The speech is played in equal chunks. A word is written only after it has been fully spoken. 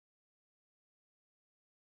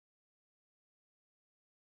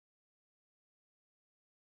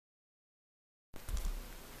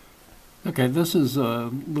Okay, this is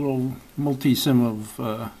a little multi-sim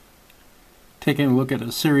of taking a look at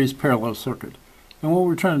a series parallel circuit. And what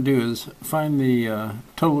we're trying to do is find the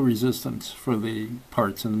total resistance for the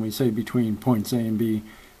parts, and we say between points A and B.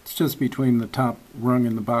 It's just between the top rung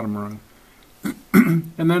and the bottom rung.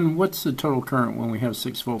 And then what's the total current when we have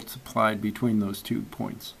 6 volts applied between those 2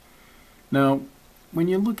 points? Now, when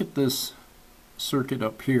you look at this circuit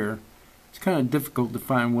up here, it's kind of difficult to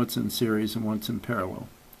find what's in series and what's in parallel.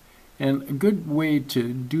 And a good way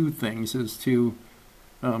to do things is to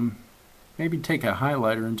maybe take a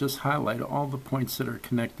highlighter and just highlight all the points that are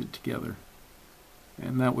connected together.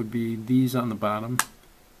 And that would be these on the bottom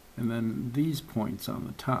and then these points on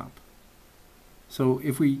the top. So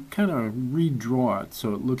if we kind of redraw it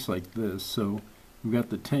so it looks like this, so we've got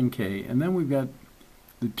the 10K and then we've got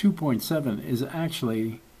the 2.7 is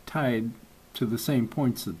actually tied to the same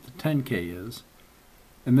points that the 10K is.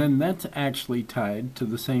 And then that's actually tied to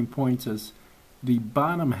the same points as the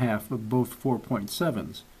bottom half of both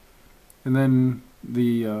 4.7s. And then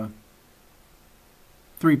the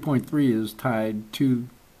 3.3 is tied to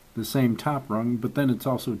the same top rung, but then it's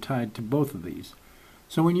also tied to both of these.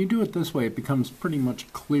 So when you do it this way, it becomes pretty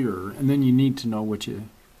much clearer, and then you need to know what you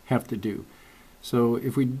have to do. So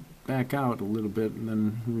if we back out a little bit and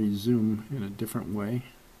then resume in a different way,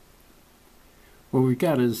 what we've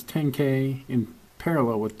got is 10K in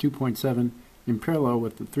parallel with 2.7, in parallel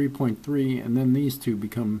with the 3.3, and then these two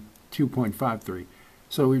become 2.53.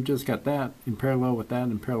 So we've just got that in parallel with that,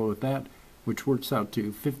 in parallel with that, which works out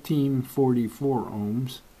to 1544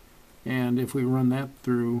 ohms. And if we run that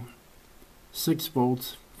through 6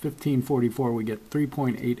 volts, 1544, we get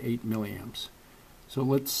 3.88 milliamps. So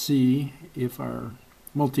let's see if our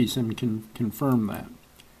multisim can confirm that.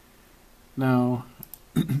 Now,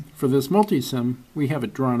 for this multisim, we have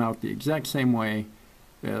it drawn out the exact same way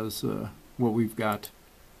as what we've got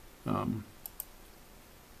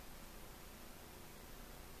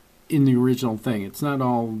in the original thing. It's not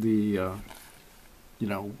all the,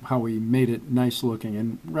 how we made it nice looking.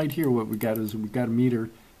 And right here what we got is we've got a meter,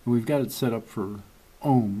 and we've got it set up for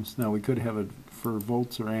ohms. Now we could have it for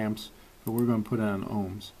volts or amps, but we're going to put it on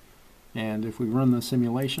ohms. And if we run the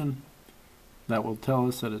simulation, that will tell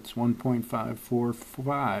us that it's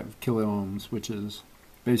 1.545 kiloohms, which is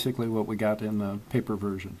basically what we got in the paper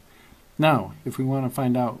version. Now, if we want to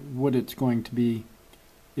find out what it's going to be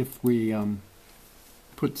if we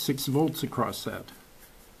put 6 volts across that,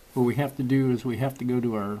 what we have to do is we have to go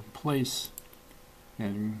to our place,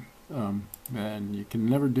 and you can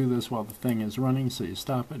never do this while the thing is running, so you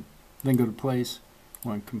stop it, then go to place,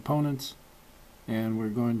 want components, and we're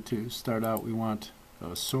going to start out, we want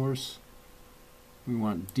a source, we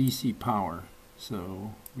want DC power,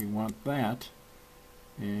 so we want that,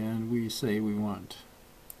 and we say we want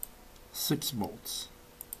 6 volts.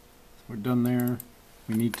 So we're done there.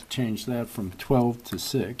 We need to change that from 12 to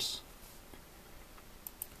 6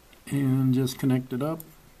 and just connect it up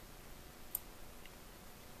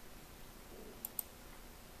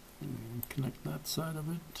and connect that side of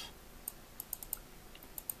it.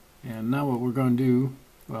 And now what we're going to do,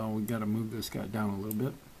 well, we got to move this guy down a little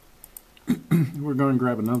bit. We're going to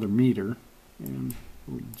grab another meter and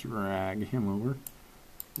we drag him over,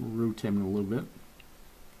 rotate him a little bit.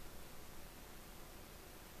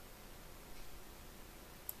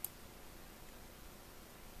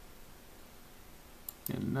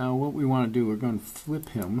 And now what we want to do, we're going to flip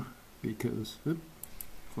him because,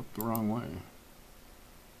 flipped the wrong way.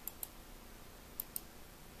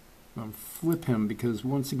 I'm going to flip him because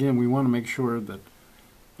once again we want to make sure that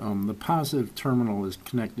the positive terminal is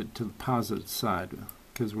connected to the positive side,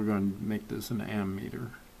 because we're going to make this an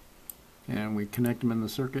ammeter. And we connect them in the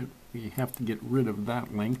circuit. We have to get rid of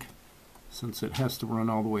that link since it has to run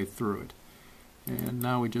all the way through it. And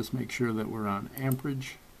now we just make sure that we're on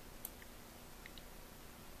amperage.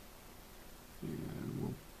 And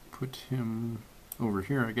we'll put him over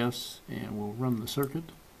here, I guess, and we'll run the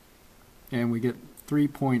circuit. And we get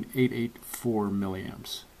 3.884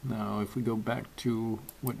 milliamps. Now if we go back to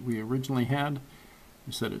what we originally had,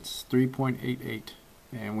 we said it's 3.88,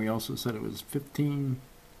 and we also said it was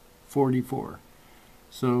 1544.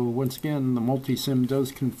 So once again, the multisim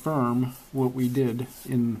does confirm what we did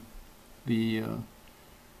in the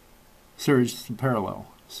series to parallel.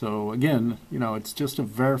 So again, it's just a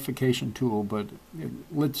verification tool, but it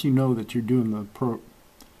lets you know that you're doing the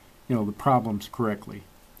the problems correctly.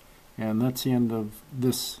 And that's the end of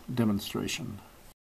this demonstration.